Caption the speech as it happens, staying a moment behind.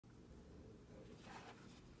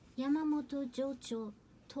Yamamoto Jocho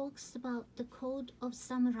talks about the code of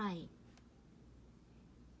samurai.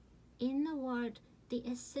 In a word, the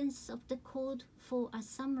essence of the code for a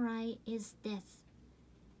samurai is death.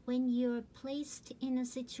 When you're placed in a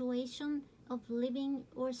situation of living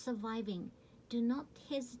or surviving, do not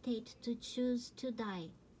hesitate to choose to die.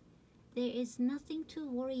 There is nothing to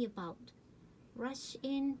worry about. Rush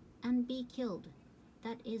in and be killed.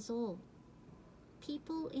 That is all.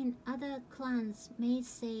 People in other clans may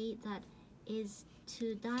say that is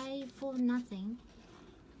to die for nothing,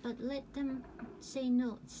 but let them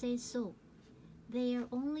say so. They are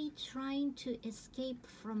only trying to escape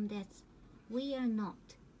from death. We are not.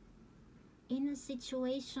 In a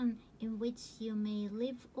situation in which you may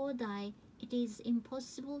live or die, it is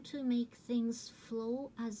impossible to make things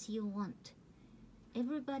flow as you want.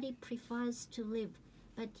 Everybody prefers to live,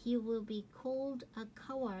 but you will be called a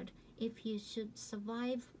coward if you should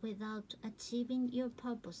survive without achieving your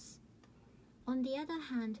purpose. On the other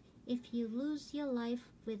hand, if you lose your life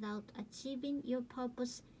without achieving your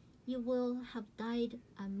purpose, you will have died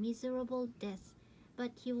a miserable death,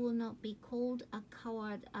 but you will not be called a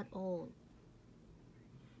coward at all.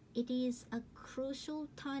 It is a crucial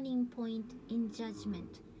turning point in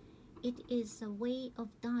judgment. It is a way of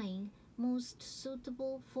dying most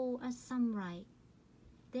suitable for a samurai.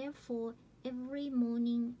 Therefore, every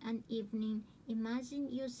morning and evening,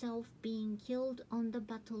 imagine yourself being killed on the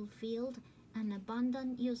battlefield and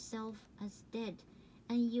abandon yourself as dead,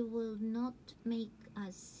 and you will not make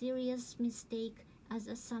a serious mistake as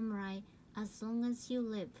a samurai as long as you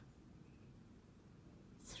live.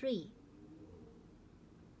 3.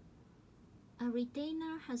 A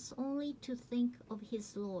retainer has only to think of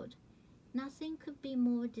his lord. Nothing could be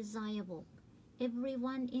more desirable.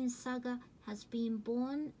 Everyone in Saga has been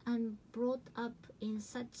born and brought up in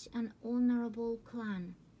such an honorable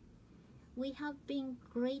clan. We have been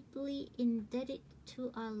greatly indebted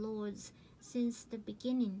to our lords since the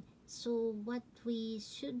beginning, so what we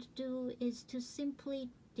should do is to simply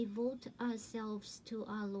devote ourselves to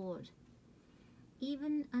our Lord.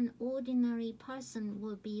 Even an ordinary person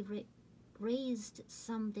will be raised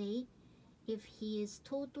someday if he is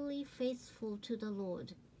totally faithful to the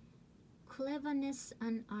Lord. Cleverness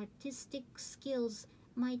and artistic skills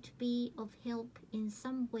might be of help in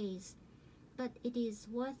some ways, but it is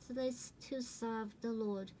worthless to serve the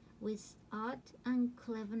Lord with art and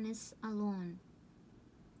cleverness alone.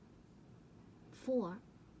 4.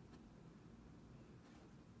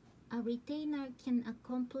 A retainer can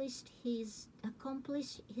accomplish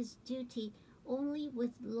his duty only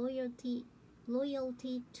with loyalty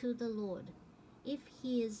to the Lord. If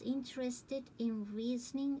he is interested in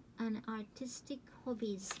reasoning and artistic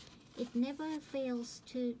hobbies, it never fails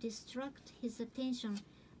to distract his attention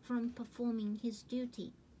from performing his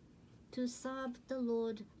duty. To serve the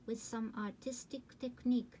Lord with some artistic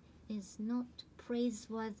technique is not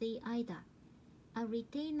praiseworthy either. A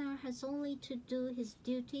retainer has only to do his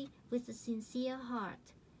duty with a sincere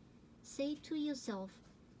heart. Say to yourself,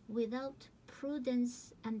 without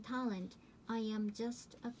prudence and talent, I am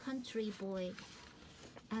just a country boy,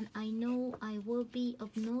 and I know I will be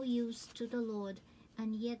of no use to the Lord,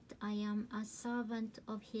 and yet I am a servant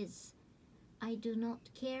of His. I do not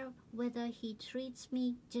care whether He treats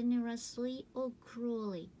me generously or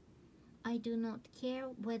cruelly. I do not care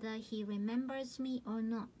whether He remembers me or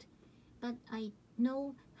not, but I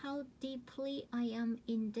know how deeply I am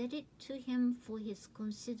indebted to Him for His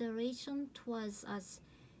consideration towards us,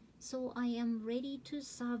 so I am ready to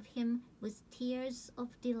serve Him with tears of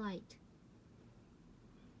delight.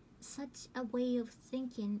 Such a way of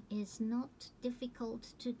thinking is not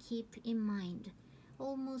difficult to keep in mind.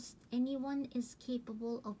 Almost anyone is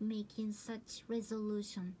capable of making such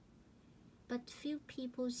resolution. But few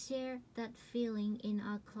people share that feeling in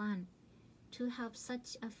our clan. To have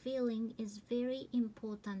such a feeling is very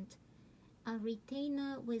important. A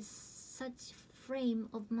retainer with such frame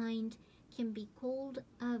of mind can be called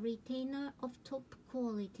a retainer of top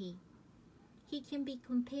quality. He can be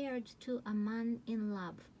compared to a man in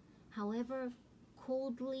love. However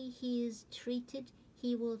coldly he is treated,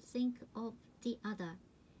 he will think of the other.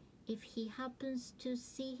 If he happens to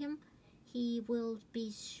see him, he will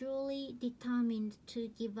be surely determined to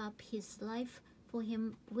give up his life for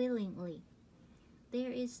him willingly.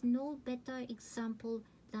 There is no better example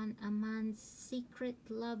than a man's secret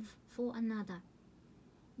love for another.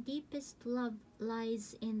 Deepest love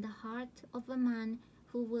lies in the heart of a man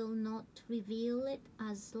who will not reveal it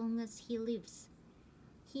as long as he lives.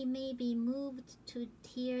 He may be moved to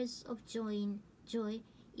tears of joy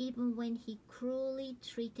even when he cruelly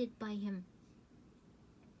treated by him.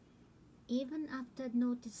 Even after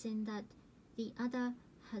noticing that the other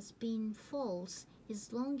has been false,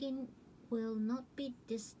 his longing will not be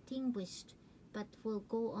distinguished, but will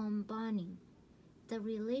go on burning. The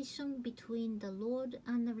relation between the Lord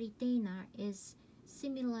and the retainer is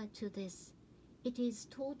similar to this. It is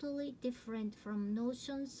totally different from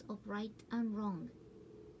notions of right and wrong.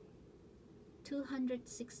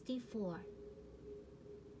 264.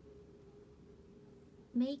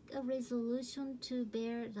 Make a resolution to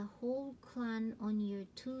bear the whole clan on your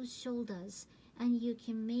 2 shoulders, and you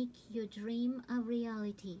can make your dream a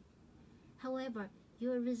reality. However,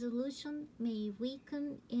 your resolution may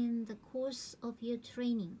weaken in the course of your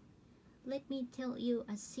training. Let me tell you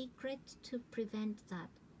a secret to prevent that.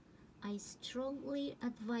 I strongly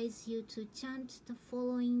advise you to chant the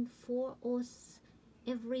following 4 oaths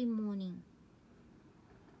every morning.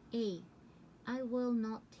 A. I will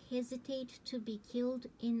not hesitate to be killed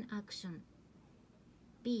in action.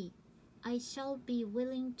 B. I shall be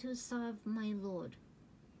willing to serve my Lord.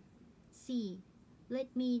 C.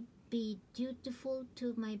 Let me be dutiful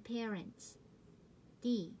to my parents.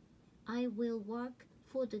 D. I will work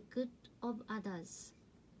for the good of others.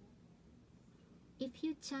 If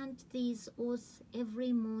you chant these oaths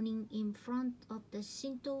every morning in front of the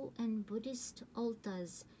Shinto and Buddhist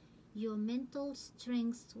altars, your mental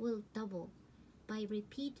strength will double. By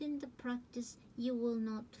repeating the practice, you will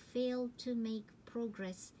not fail to make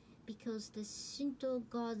progress, because the Shinto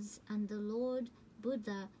gods and the Lord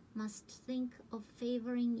Buddha must think of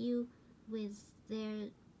favoring you with their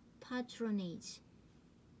patronage.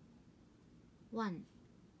 1.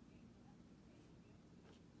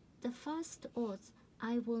 The first oath,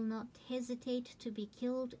 I will not hesitate to be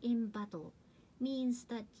killed in battle, means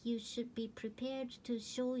that you should be prepared to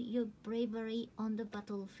show your bravery on the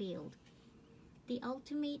battlefield. The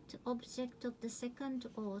ultimate object of the second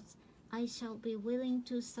oath, I shall be willing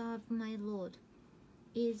to serve my Lord,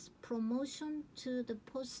 is promotion to the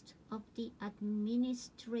post of the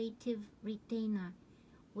administrative retainer,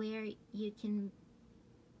 where you can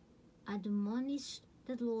admonish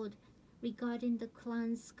the Lord regarding the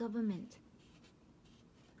clan's government.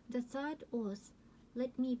 The third oath,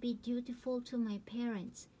 let me be dutiful to my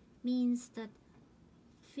parents, means that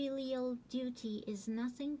filial duty is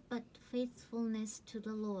nothing but faithfulness to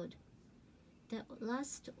the Lord. The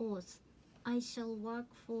last oath, I shall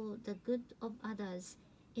work for the good of others,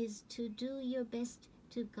 is to do your best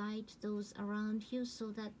to guide those around you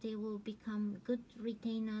so that they will become good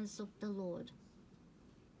retainers of the Lord.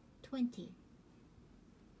 20.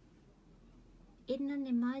 In an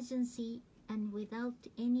emergency and without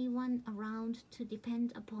anyone around to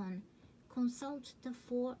depend upon, consult the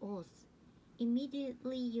 4 oaths.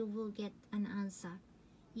 Immediately you will get an answer.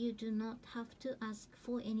 You do not have to ask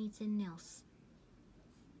for anything else.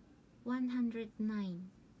 109.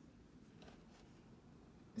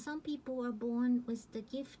 Some people are born with the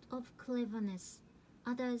gift of cleverness.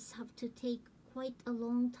 Others have to take quite a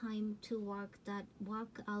long time to work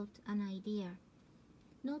out an idea.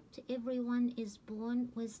 Not everyone is born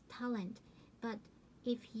with talent, but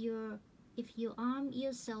if you arm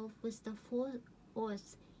yourself with the 4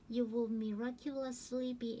 oaths, you will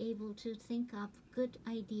miraculously be able to think up good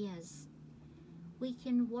ideas. We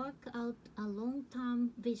can work out a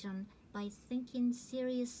long-term vision by thinking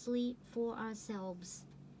seriously for ourselves.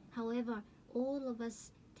 However, all of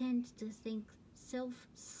us tend to think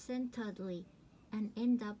self-centeredly and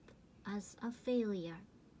end up as a failure.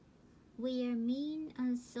 We are mean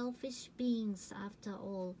and selfish beings after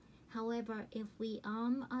all. However, if we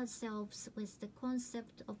arm ourselves with the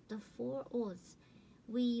concept of the 4 oaths,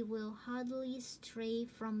 we will hardly stray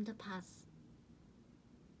from the path.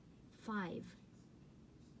 5.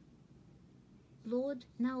 Lord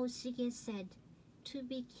Naoshige said, to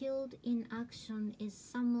be killed in action is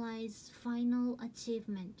samurai's final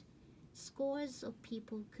achievement. Scores of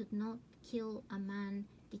people could not kill a man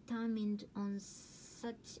determined on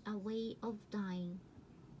such a way of dying.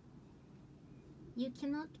 You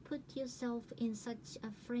cannot put yourself in such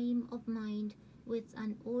a frame of mind with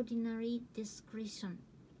an ordinary discretion.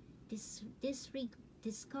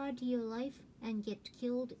 Discard your life and get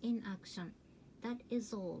killed in action. That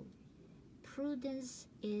is all. Prudence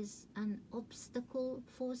is an obstacle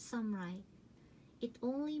for samurai. It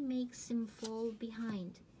only makes him fall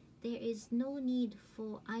behind. There is no need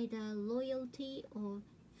for either loyalty or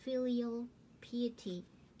filial piety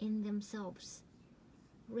in themselves.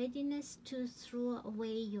 Readiness to throw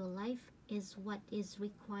away your life is what is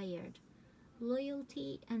required.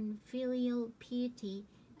 Loyalty and filial piety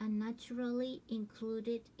are naturally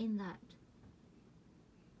included in that.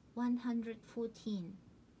 114.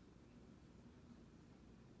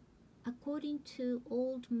 According to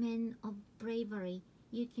old men of bravery,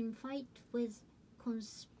 you can fight with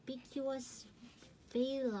conspicuous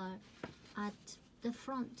valor at the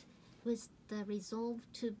front, with the resolve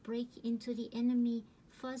to break into the enemy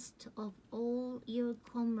first of all your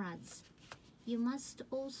comrades. You must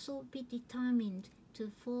also be determined to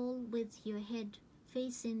fall with your head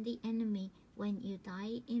facing the enemy when you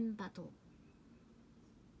die in battle.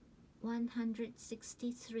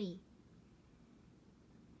 163.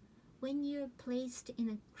 When you're placed in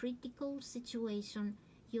a critical situation,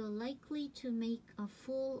 you're likely to make a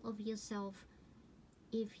fool of yourself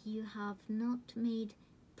if you have not made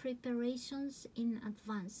preparations in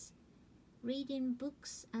advance. Reading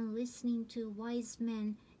books and listening to wise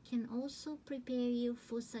men can also prepare you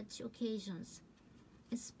for such occasions.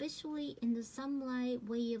 Especially in the samurai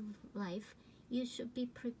way of life, you should be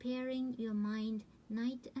preparing your mind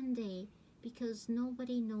night and day, because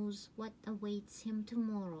nobody knows what awaits him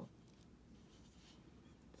tomorrow.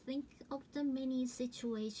 Think of the many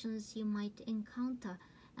situations you might encounter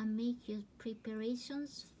and make your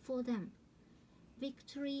preparations for them.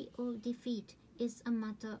 Victory or defeat is a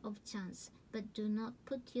matter of chance, but do not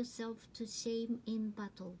put yourself to shame in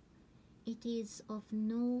battle. It is of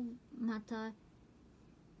no matter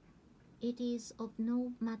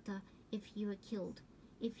if you are killed.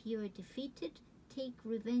 If you are defeated, take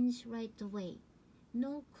revenge right away.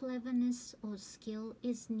 No cleverness or skill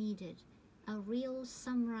is needed. A real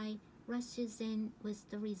samurai rushes in with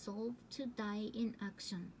the resolve to die in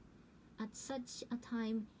action. At such a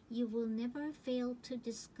time, you will never fail to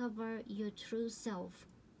discover your true self.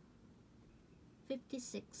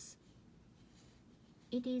 56.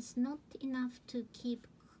 It is not enough to keep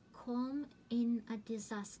calm in a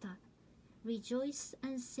disaster. Rejoice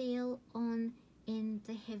and sail on in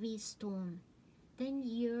the heavy storm. Then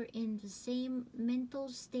you're in the same mental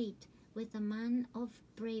state with a man of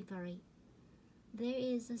bravery. There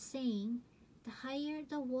is a saying, the higher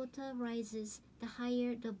the water rises, the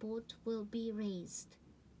higher the boat will be raised.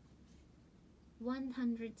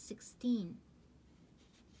 116.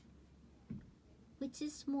 Which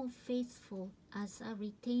is more faithful as a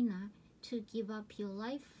retainer, to give up your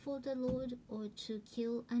life for the Lord or to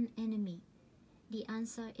kill an enemy? The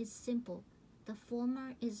answer is simple. The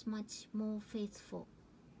former is much more faithful.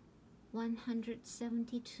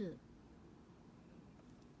 172.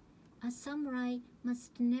 A samurai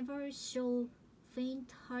must never show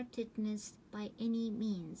faint-heartedness by any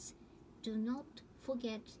means. Do not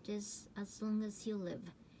forget this as long as you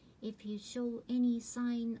live. If you show any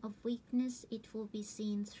sign of weakness, it will be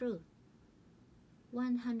seen through.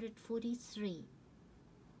 143.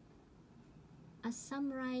 A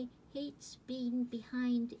samurai hates being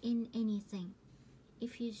behind in anything.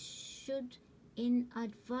 If you should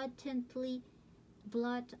inadvertently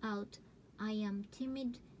blurt out, "I am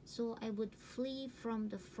timid, so I would flee from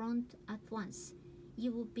the front at once,"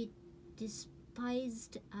 you will be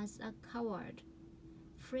despised as a coward.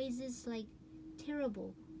 Phrases like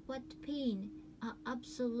 "terrible," "what pain," are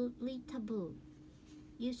absolutely taboo.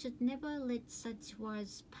 You should never let such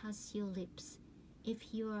words pass your lips.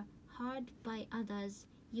 If you are hard by others,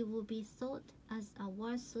 you will be thought as a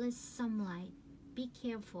worthless samurai. Be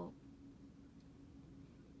careful.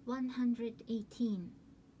 118.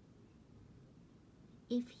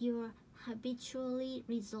 If you are habitually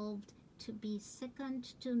resolved to be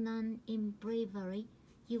second to none in bravery,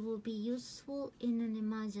 you will be useful in an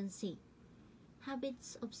emergency.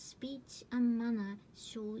 Habits of speech and manner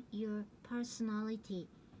show your personality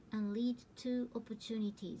and lead to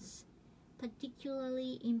opportunities.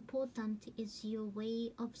 Particularly important is your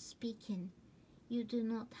way of speaking. You do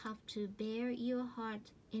not have to bare your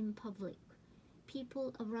heart in public.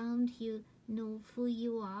 People around you know who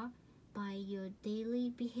you are by your daily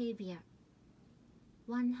behavior.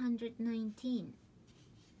 119.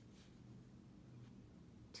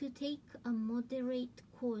 To take a moderate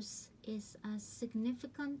course is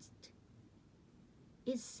significant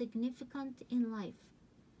in life.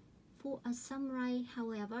 For a samurai,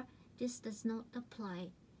 however, this does not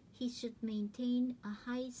apply. He should maintain a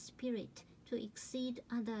high spirit to exceed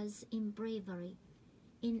others in bravery.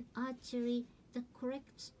 In archery, the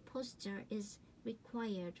correct posture is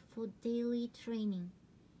required for daily training.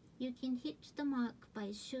 You can hit the mark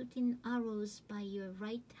by shooting arrows by your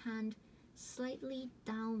right hand slightly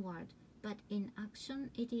downward, but in action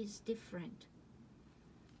it is different.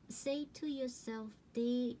 Say to yourself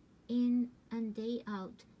day in and day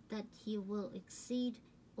out that you will exceed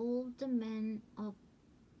all the men of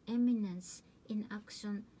eminence in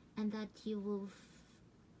action, and that you will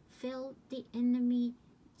fell the enemy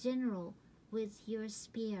general with your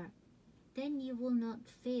spear. Then you will not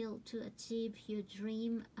fail to achieve your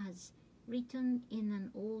dream as written in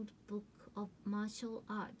an old book of martial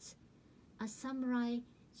arts. A samurai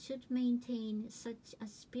should maintain such a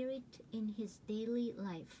spirit in his daily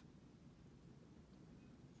life.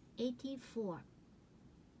 84.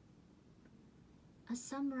 A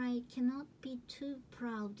samurai cannot be too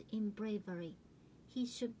proud in bravery. He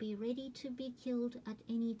should be ready to be killed at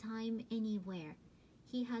any time, anywhere.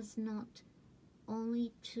 He has not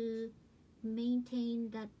only to maintain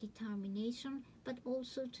that determination, but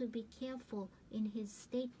also to be careful in his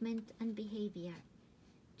statement and behavior.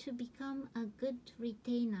 To become a good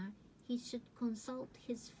retainer, he should consult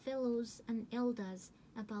his fellows and elders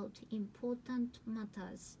about important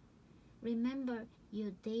matters. Remember,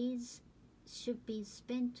 your days should be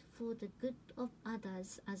spent for the good of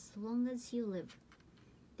others as long as you live.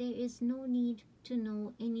 There is no need to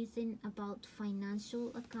know anything about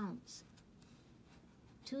financial accounts.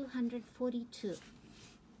 242.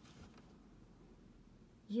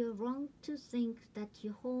 You're wrong to think that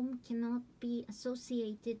your home cannot be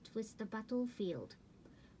associated with the battlefield,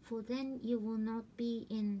 for then you will not be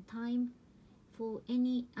in time for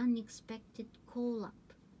any unexpected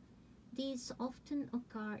call-up. These often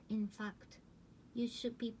occur, in fact. You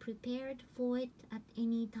should be prepared for it at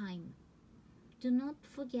any time. Do not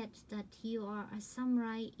forget that you are a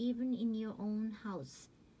samurai even in your own house.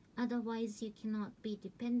 Otherwise, you cannot be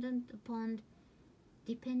depended upon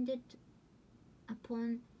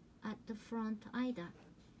at the front either.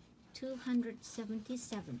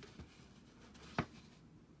 277.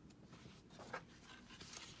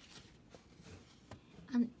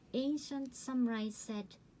 An ancient samurai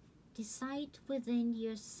said, "Decide within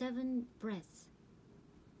your 7 breaths."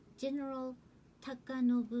 General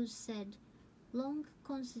Takanobu said, "Long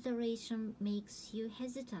consideration makes you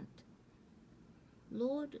hesitant."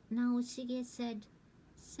 Lord Naoshige said,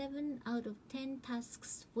 7 out of 10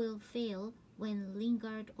 tasks will fail when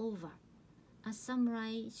lingered over. A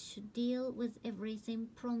samurai should deal with everything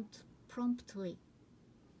promptly.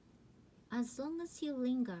 As long as you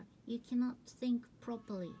linger, you cannot think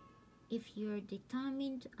properly. If you're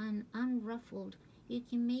determined and unruffled, you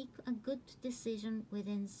can make a good decision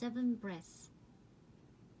within 7 breaths.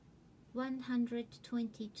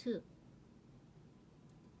 122.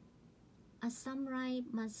 A samurai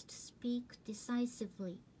must speak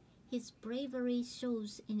decisively. His bravery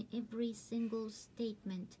shows in every single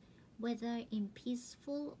statement, whether in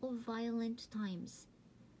peaceful or violent times.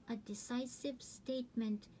 A decisive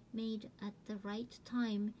statement made at the right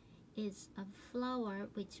time is a flower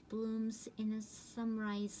which blooms in a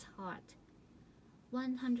samurai's heart.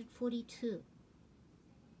 142.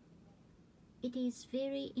 It is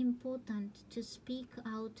very important to speak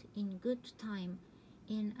out in good time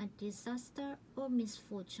in a disaster or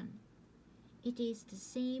misfortune. It is the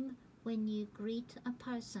same when you greet a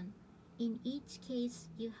person. In each case,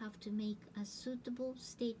 you have to make a suitable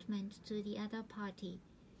statement to the other party.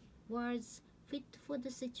 Words fit for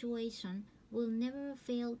the situation will never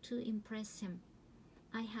fail to impress him.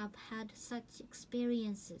 I have had such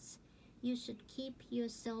experiences. You should keep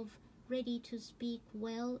yourself ready to speak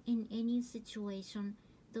well in any situation,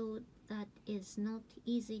 though that is not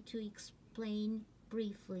easy to explain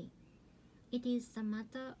briefly. It is a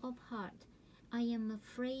matter of heart. I am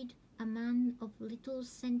afraid a man of little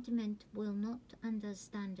sentiment will not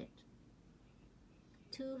understand it.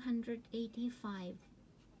 285.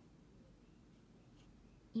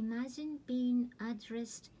 Imagine being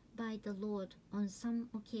addressed by the Lord on some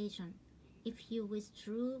occasion. If you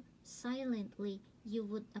withdrew silently, you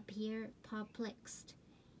would appear perplexed.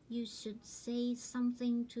 You should say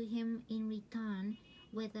something to him in return,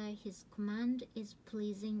 whether his command is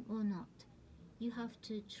pleasing or not. You have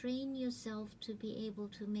to train yourself to be able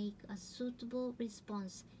to make a suitable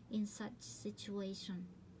response in such situation.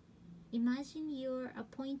 Imagine you're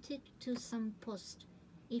appointed to some post.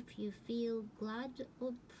 If you feel glad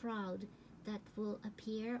or proud, that will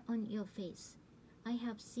appear on your face. I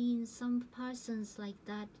have seen some persons like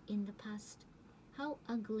that in the past. How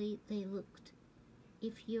ugly they looked.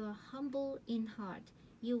 If you are humble in heart,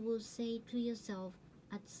 you will say to yourself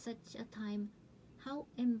at such a time, "How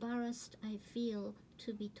embarrassed I feel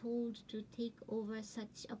to be told to take over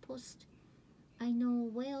such a post. I know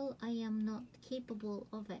well I am not capable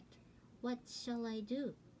of it. What shall I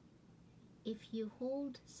do?" If you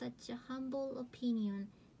hold such a humble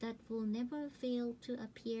opinion, that will never fail to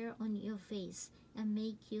appear on your face and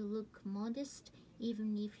make you look modest,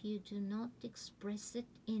 even if you do not express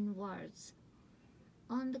it in words.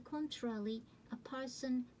 On the contrary, a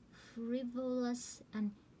person frivolous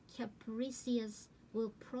and capricious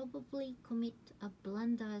will probably commit a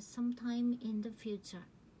blunder sometime in the future.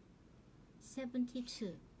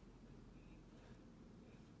 72.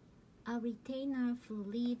 A retainer who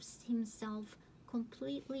leaves himself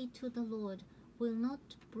completely to the Lord will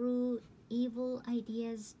not brew evil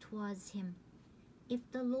ideas towards him. If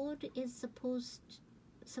the Lord is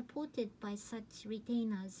supported by such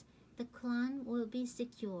retainers, the clan will be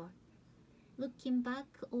secure. Looking back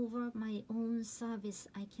over my own service,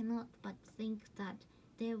 I cannot but think that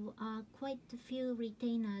there are quite a few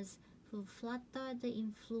retainers who flatter the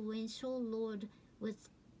influential Lord with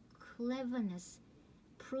cleverness,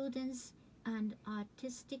 prudence, and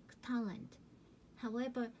artistic talent.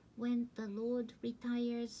 However, when the Lord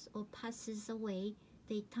retires or passes away,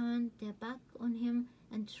 they turn their back on him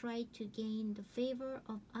and try to gain the favor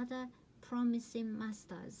of other promising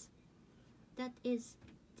masters. That is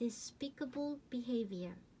despicable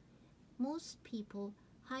behavior. Most people,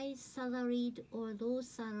 high salaried or low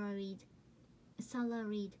salaried,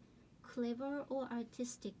 clever or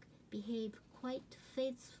artistic, behave quite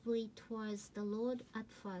faithfully towards the Lord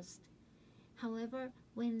at first. However,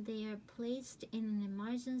 when they are placed in an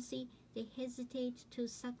emergency, they hesitate to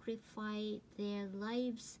sacrifice their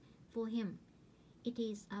lives for him. It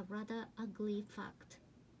is a rather ugly fact.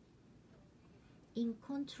 In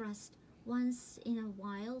contrast, once in a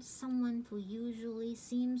while, someone who usually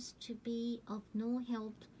seems to be of no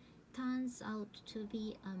help turns out to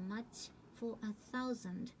be a match for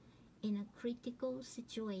 1,000 in a critical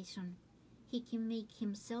situation. He can make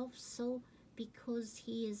himself so because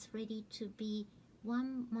he is ready to be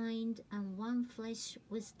one mind and one flesh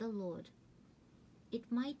with the Lord.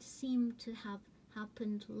 It might seem to have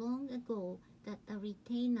happened long ago that a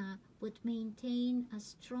retainer would maintain a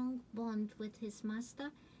strong bond with his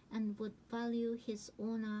master and would value his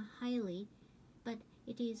honor highly, but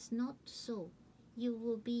it is not so. You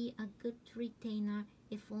will be a good retainer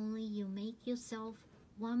if only you make yourself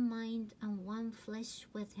one mind and one flesh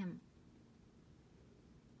with him.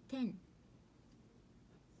 10.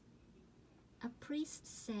 A priest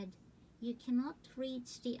said, "You cannot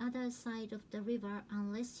reach the other side of the river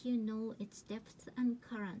unless you know its depth and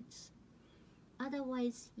currents.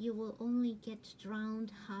 Otherwise, you will only get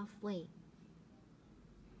drowned halfway."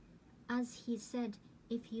 As he said,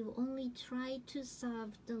 if you only try to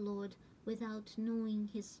serve the Lord without knowing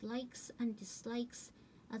his likes and dislikes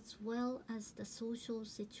as well as the social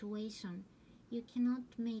situation, you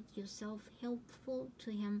cannot make yourself helpful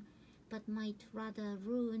to him, but might rather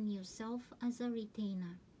ruin yourself as a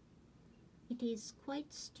retainer. It is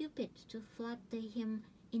quite stupid to flatter him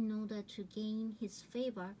in order to gain his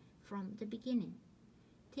favor from the beginning.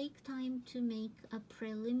 Take time to make a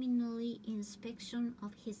preliminary inspection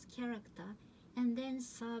of his character and then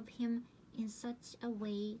serve him in such a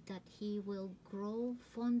way that he will grow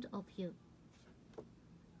fond of you.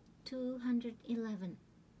 211.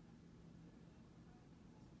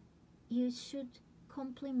 You should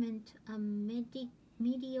compliment a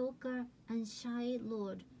mediocre and shy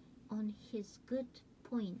lord on his good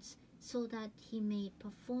points so that he may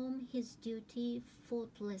perform his duty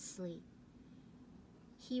faultlessly.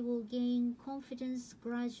 He will gain confidence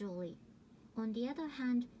gradually. On the other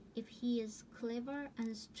hand, if he is clever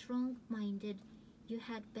and strong-minded, you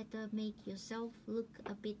had better make yourself look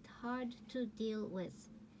a bit hard to deal with.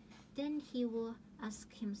 Then he will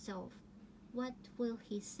ask himself, "What will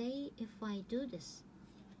he say if I do this?"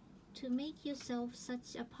 To make yourself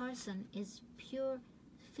such a person is pure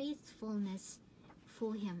faithfulness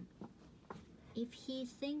for him. If he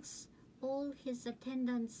thinks all his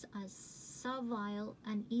attendants are servile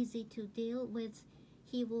and easy to deal with,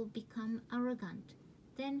 he will become arrogant.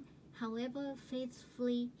 Then, however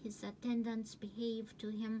faithfully his attendants behave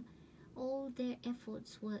to him, all their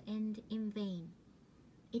efforts will end in vain.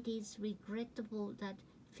 It is regrettable that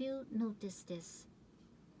few notice this.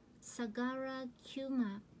 Sagara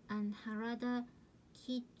Kyuma and Harada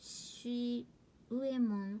Kichiuemon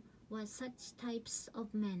were such types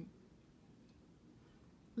of men.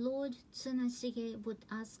 Lord Tsunashige would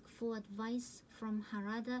ask for advice from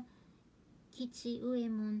Harada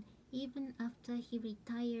Kichiuemon even after he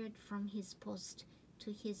retired from his post,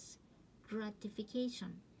 to his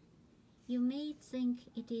gratification. You may think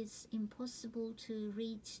it is impossible to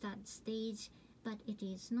reach that stage, but it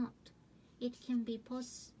is not. It can be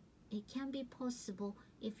possible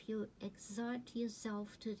if you exert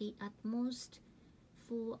yourself to the utmost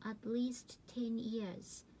for at least 10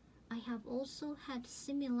 years. I have also had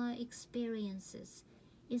similar experiences.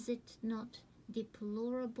 Is it not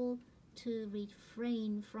deplorable to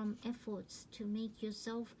refrain from efforts to make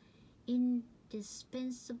yourself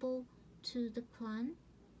indispensable to the clan?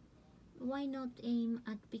 Why not aim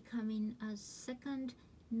at becoming a second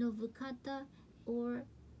Nobukata or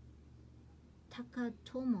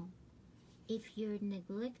Takatomo? If you're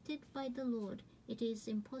neglected by the Lord, it is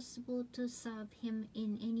impossible to serve him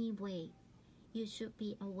in any way. You should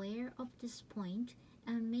be aware of this point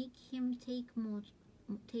and make him take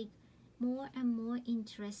more and more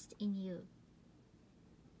interest in you.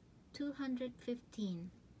 215.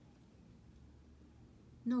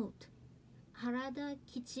 Note: Harada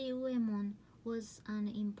Kichiuemon was an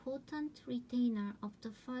important retainer of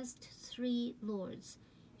the first three lords.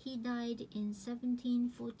 He died in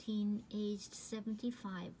 1714, aged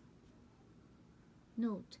 75.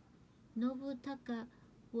 Note: Nobutaka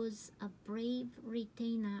was a brave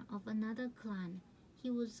retainer of another clan. He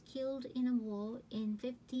was killed in a war in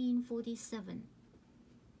 1547.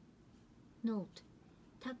 Note: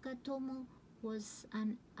 Takatomo was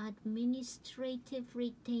an administrative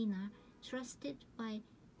retainer trusted by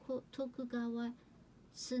Tokugawa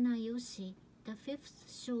Tsunayoshi, the fifth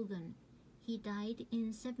shogun. He died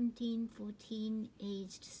in 1714,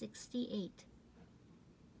 aged 68.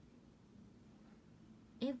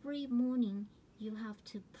 Every morning you have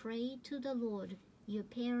to pray to the Lord, your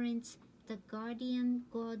parents, the guardian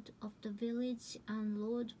god of the village, and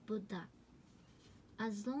Lord Buddha.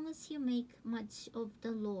 As long as you make much of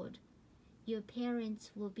the Lord, your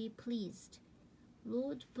parents will be pleased.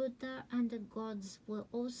 Lord Buddha and the gods will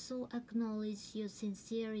also acknowledge your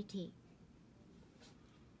sincerity.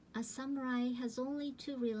 A samurai has only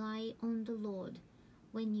to rely on the Lord.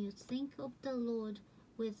 When you think of the Lord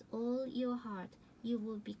with all your heart, you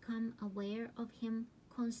will become aware of him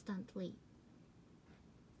constantly.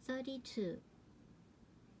 32.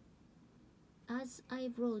 As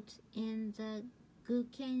I wrote in the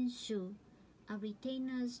Gukenshu, a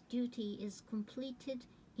retainer's duty is completed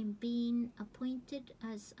in being appointed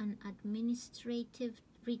as an administrative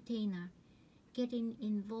retainer, getting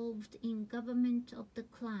involved in government of the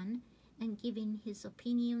clan, and giving his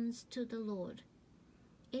opinions to the Lord.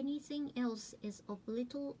 Anything else is of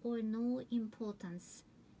little or no importance.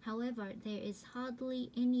 However, there is hardly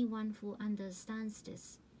anyone who understands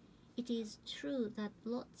this. It is true that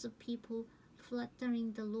lots of people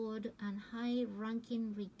flattering the Lord and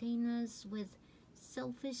high-ranking retainers with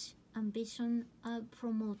selfish ambition are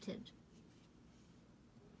promoted.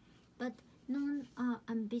 But none are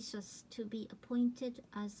ambitious to be appointed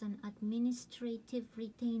as an administrative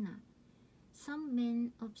retainer. Some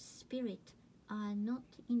men of spirit are not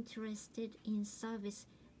interested in service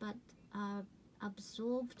but are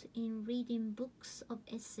absorbed in reading books of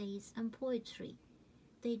essays and poetry.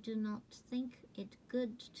 They do not think it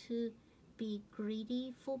good to be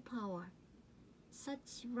greedy for power.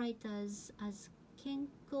 Such writers as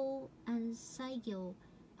Kenko and Saigyo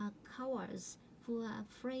are cowards who are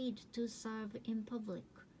afraid to serve in public.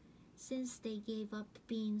 Since they gave up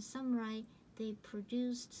being samurai, they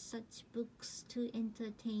produced such books to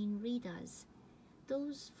entertain readers.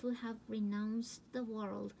 Those who have renounced the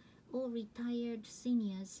world or retired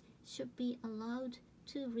seniors should be allowed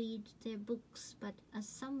to read their books, but a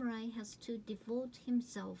samurai has to devote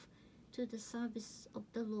himself to the service of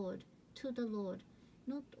the Lord, to the Lord,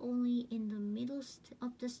 not only in the midst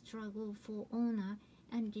of the struggle for honor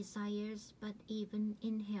and desires, but even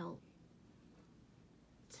in hell.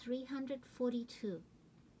 342.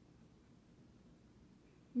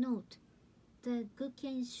 Note: the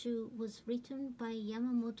Gukenshu was written by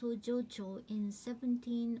Yamamoto Jocho in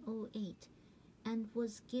 1708 and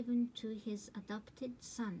was given to his adopted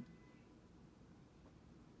son.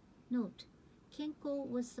 Note: Kenko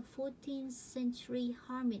was a 14th century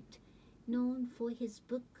hermit known for his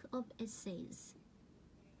book of essays.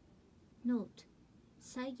 Note: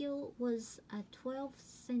 Saigyo was a 12th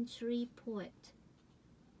century poet.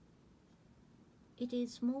 It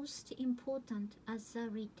is most important as a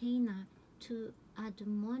retainer to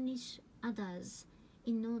admonish others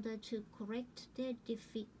in order to correct their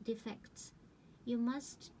defects. You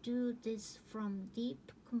must do this from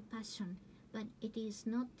deep compassion, but it is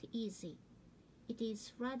not easy. It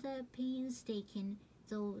is rather painstaking,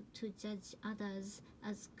 though, to judge others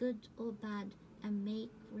as good or bad and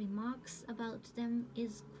make remarks about them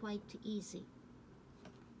is quite easy.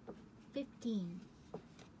 15.